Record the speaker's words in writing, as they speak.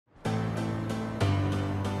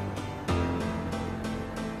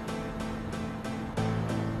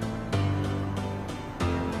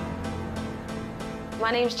My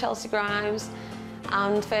name's Chelcee Grimes,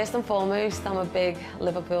 and first and foremost, I'm a big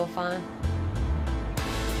Liverpool fan.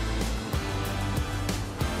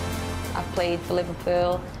 I've played for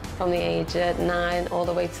Liverpool from the age of 9 all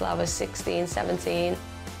the way till I was 16, 17.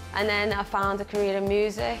 And then I found a career in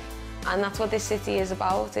music, and that's what this city is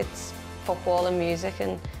about. It's football and music,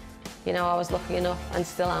 and you know, I was lucky enough, and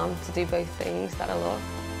still am, to do both things that I love.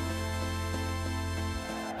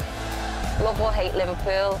 Love or hate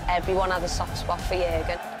Liverpool, everyone had a soft spot for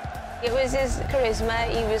Jurgen. It was his charisma,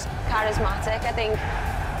 he was charismatic. I think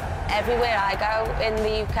everywhere I go in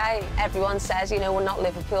the UK, everyone says, you know, we're not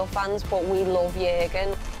Liverpool fans, but we love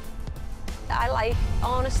Jurgen. I like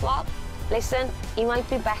Arne Slot. Listen, he might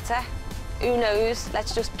be better. Who knows?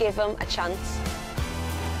 Let's just give him a chance.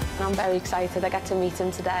 And I'm very excited. I get to meet him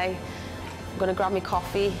today. I'm going to grab me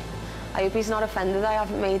coffee. I hope he's not offended I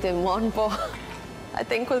haven't made him one, but I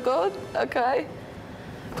think we're good. Okay.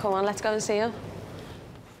 Come on, let's go and see him.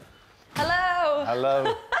 Hello.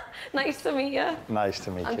 Hello. Nice to meet you. Nice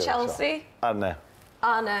to meet you. I'm Chelcee. Arne.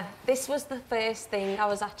 Arne, this was the first thing I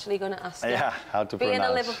was actually going to ask you. Yeah, how to pronounce. Being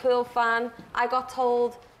a Liverpool fan, I got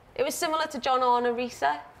told it was similar to John Arne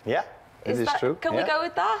Risa. Yeah, it is true. Can we go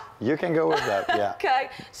with that? You can go with that, yeah. Okay,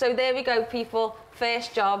 so there we go, people.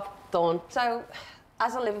 First job done. So,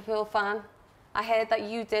 as a Liverpool fan, I heard that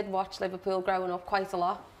you did watch Liverpool growing up quite a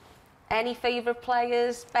lot. Any favourite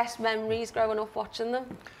players, best memories growing up watching them?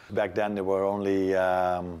 Back then there were only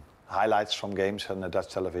highlights from games on the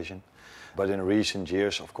Dutch television. But in recent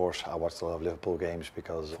years, of course, I watched a lot of Liverpool games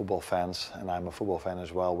because football fans, and I'm a football fan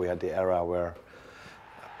as well, we had the era where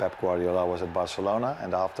Pep Guardiola was at Barcelona,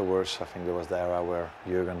 and afterwards I think there was the era where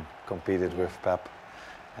Jurgen competed with Pep,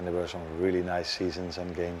 and there were some really nice seasons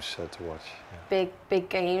and games to watch. Yeah. Big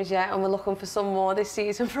games, yeah, and we're looking for some more this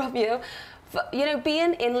season from you. But, you know,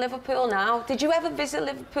 being in Liverpool now, did you ever visit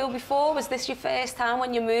Liverpool before? Was this your first time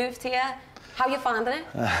when you moved here? How are you finding it?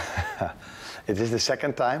 It is the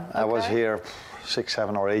second time. Okay. I was here 6,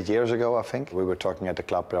 7 or 8 years ago, I think. We were talking at the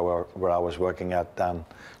club where I was working at then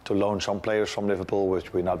to loan some players from Liverpool,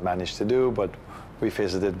 which we not managed to do, but we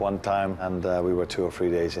visited one time, and we were 2 or 3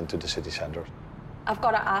 days into the city centre. I've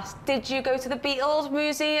got to ask, did you go to the Beatles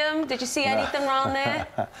Museum? Did you see anything around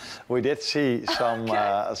there? We did see some,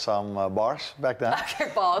 some bars back then,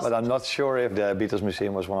 bars. But I'm not sure if the Beatles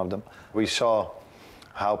Museum was one of them. We saw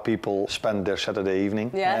how people spend their Saturday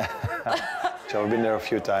evening. Yeah. So I've been there a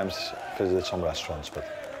few times, visited some restaurants, but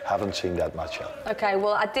haven't seen that much yet. Okay,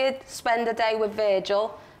 well, I did spend a day with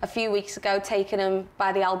Virgil a few weeks ago, taking him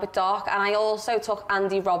by the Albert Dock, and I also took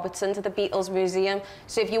Andy Robertson to the Beatles Museum.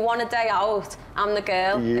 So if you want a day out, I'm the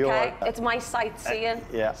girl, okay? It's my sightseeing,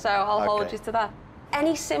 yeah. So I'll hold you to that.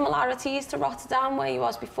 Any similarities to Rotterdam where you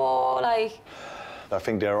was before, like? I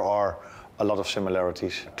think there are a lot of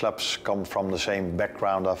similarities. Clubs come from the same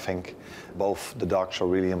background, I think. Both the docks are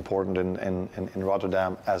really important in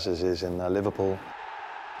Rotterdam, as it is in Liverpool.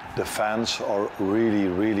 The fans are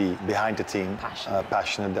really behind the team.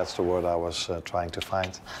 Passionate, that's the word I was trying to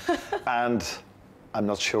find. And I'm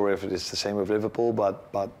not sure if it is the same with Liverpool,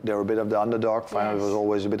 but they're a bit of the underdog. Finally, yes. It was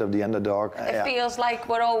always a bit of the underdog. It feels like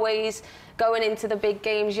we're always going into the big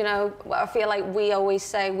games, you know. I feel like we always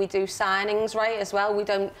say we do signings, right, as well. We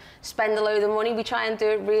don't spend a load of money. We try and do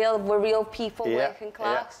it real. We're real people, working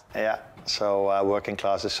class. Yeah. So working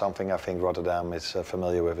class is something I think Rotterdam is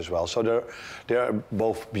familiar with as well. So they're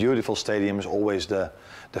both beautiful stadiums. Always the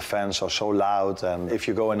fans are so loud. And if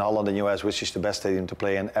you go in Holland and US, which is the best stadium to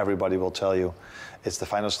play in, everybody will tell you it's the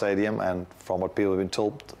final stadium. And from what people have been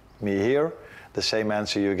told me here, the same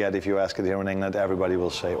answer you get if you ask it here in England, everybody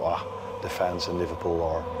will say, "Wow, the fans in Liverpool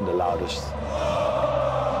are the loudest."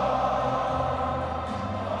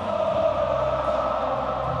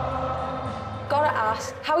 Gotta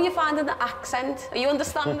ask, how are you finding the accent? Are you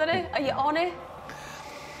understanding it? Are you on it?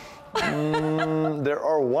 There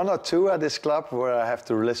are 1 or 2 at this club where I have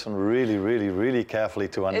to listen really carefully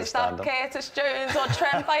to understand them. Is that Curtis Jones or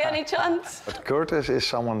Trent by any chance? But Curtis is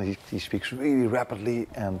someone, he speaks really rapidly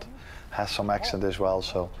and has some accent as well,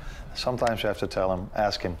 so sometimes you have to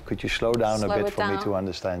ask him, could you slow down a bit for me to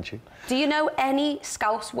understand you? Do you know any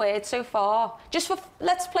Scouse words so far? Just for,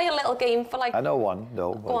 let's play a little game for like... I know one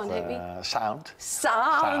though, Go on, hit me. Sound.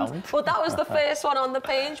 Sound. Well, that was the first one on the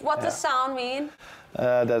page. What does sound mean?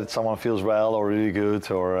 That someone feels well or really good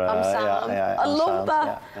or... I'm sound. I love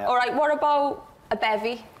that. Yeah. All right, what about a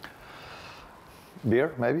bevy?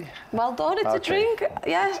 Beer, maybe? Well done, it's a drink.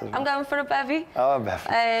 Yeah, I'm going for a bevy. Oh, a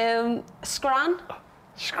bevy. Scran.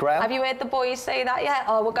 Scran? Have you heard the boys say that yet?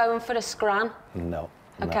 Oh, we're going for a scran. No.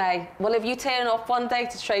 Okay, well, if you turn up one day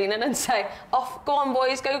to training and say, off, go on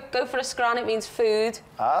boys, go for a scran, it means food.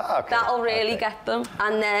 Okay. That'll really get them.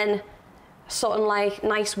 And then something like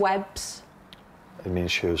nice webs. It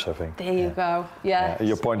means shoes, I think. There you go, yeah.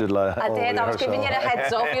 You pointed like I did, I was giving you the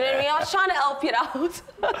heads up, you know what I mean? I was trying to help you out.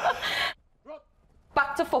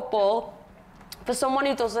 Back to football. For someone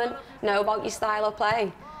who doesn't know about your style of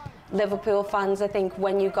play, Liverpool fans, I think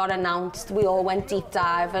when you got announced, we all went deep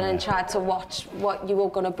diving and tried to watch what you were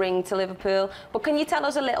going to bring to Liverpool. But can you tell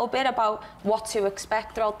us a little bit about what to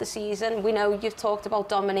expect throughout the season? We know you've talked about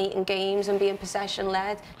dominating games and being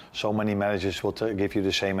possession-led. So many managers will give you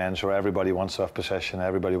the same answer. Everybody wants to have possession,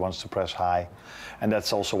 everybody wants to press high. And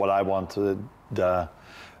that's also what I want.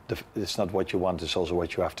 It's not what you want, it's also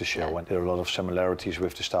what you have to show. Yeah. And there are a lot of similarities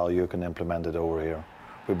with the style you can implement it over here.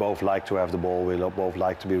 We both like to have the ball, we both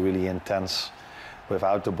like to be really intense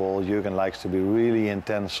without the ball. Jurgen likes to be really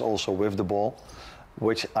intense also with the ball,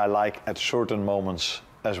 which I like at certain moments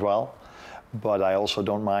as well. But I also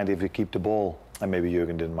don't mind if you keep the ball, and maybe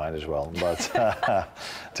Jurgen didn't mind as well, but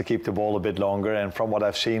to keep the ball a bit longer. And from what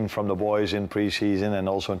I've seen from the boys in pre-season and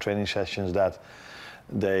also in training sessions, that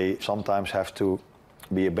they sometimes have to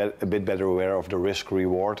be a bit better aware of the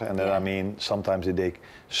risk-reward, and that I mean sometimes they take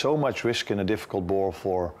so much risk in a difficult ball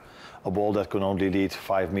for a ball that can only lead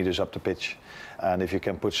 5 meters up the pitch. And if you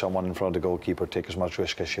can put someone in front of the goalkeeper, take as much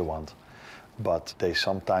risk as you want. But they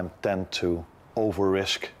sometimes tend to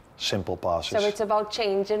over-risk simple passes. So it's about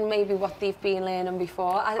changing maybe what they've been learning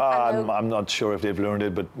before. I'm not sure if they've learned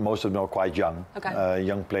it, but most of them are quite young. Okay.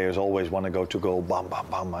 Young players always want to go to goal, bam,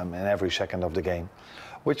 bam, bam, in every second of the game.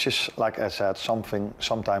 Which is, like I said,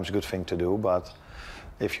 sometimes a good thing to do, but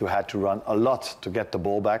if you had to run a lot to get the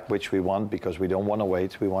ball back, which we want because we don't want to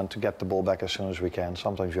wait, we want to get the ball back as soon as we can,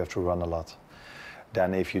 sometimes you have to run a lot.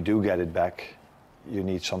 Then if you do get it back, you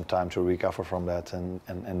need some time to recover from that, and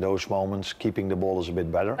in those moments, keeping the ball is a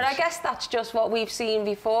bit better. But I guess that's just what we've seen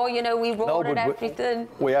before, you know, we roared at everything.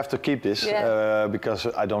 We have to keep this, because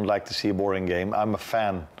I don't like to see a boring game. I'm a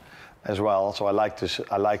fan as well, so I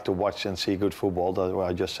like to watch and see good football. That's what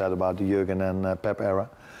I just said about the Jurgen and Pep era.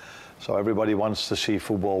 So everybody wants to see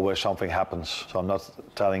football where something happens. So I'm not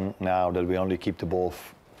telling now that we only keep the ball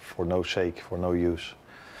for no sake, for no use.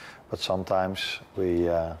 But sometimes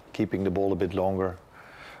keeping the ball a bit longer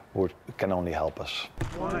can only help us.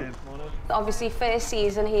 Morning. Obviously, first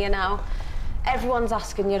season here now. Everyone's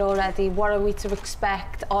asking you already, what are we to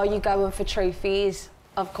expect? Are you going for trophies?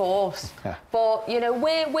 Of course. Yeah. But, you know,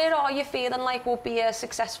 where are you feeling like will be a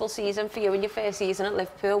successful season for you in your first season at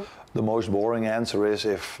Liverpool? The most boring answer is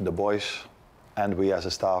if the boys and we as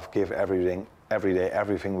a staff give every day,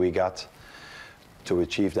 everything we got to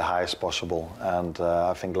achieve the highest possible. And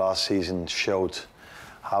I think last season showed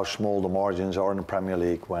how small the margins are in the Premier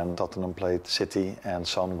League when Tottenham played City and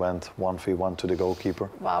Son went 1v1 to the goalkeeper.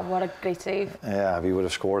 Wow, what a great save. Yeah, if we would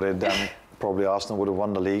have scored it, then probably Arsenal would have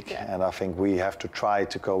won the league. Yeah. And I think we have to try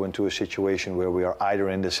to go into a situation where we are either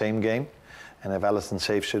in the same game, and if Alisson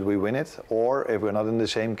saves it, we win it, or if we're not in the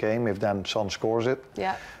same game, if then Son scores it,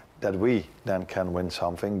 that we then can win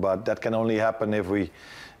something. But that can only happen if we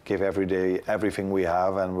give every day everything we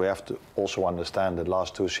have, and we have to also understand that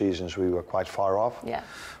last 2 seasons we were quite far off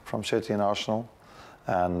from City and Arsenal,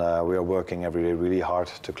 and we are working every day really hard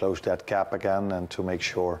to close that gap again and to make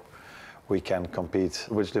sure we can compete,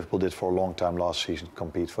 which Liverpool did for a long time last season,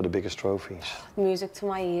 compete for the biggest trophies. Music to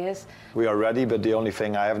my ears. We are ready, but the only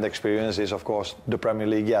thing I haven't experienced is, of course, the Premier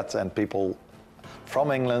League yet, and people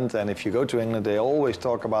from England, and if you go to England, they always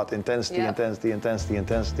talk about intensity, intensity, intensity,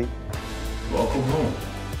 intensity. Welcome home.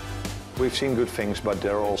 We've seen good things, but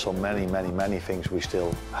there are also many, many, many things we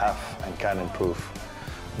still have and can improve,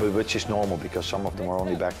 but which is normal because some of them are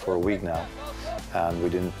only back for a week now. And we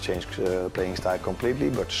didn't change playing style completely,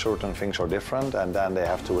 but certain things are different, and then they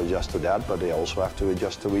have to adjust to that, but they also have to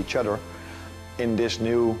adjust to each other in this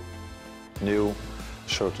new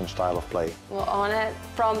certain style of play. Well, Arne,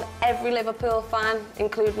 from every Liverpool fan,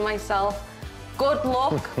 including myself, good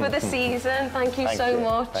luck for the season. Thank you so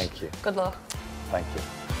much. Thank you. Good luck. Thank you.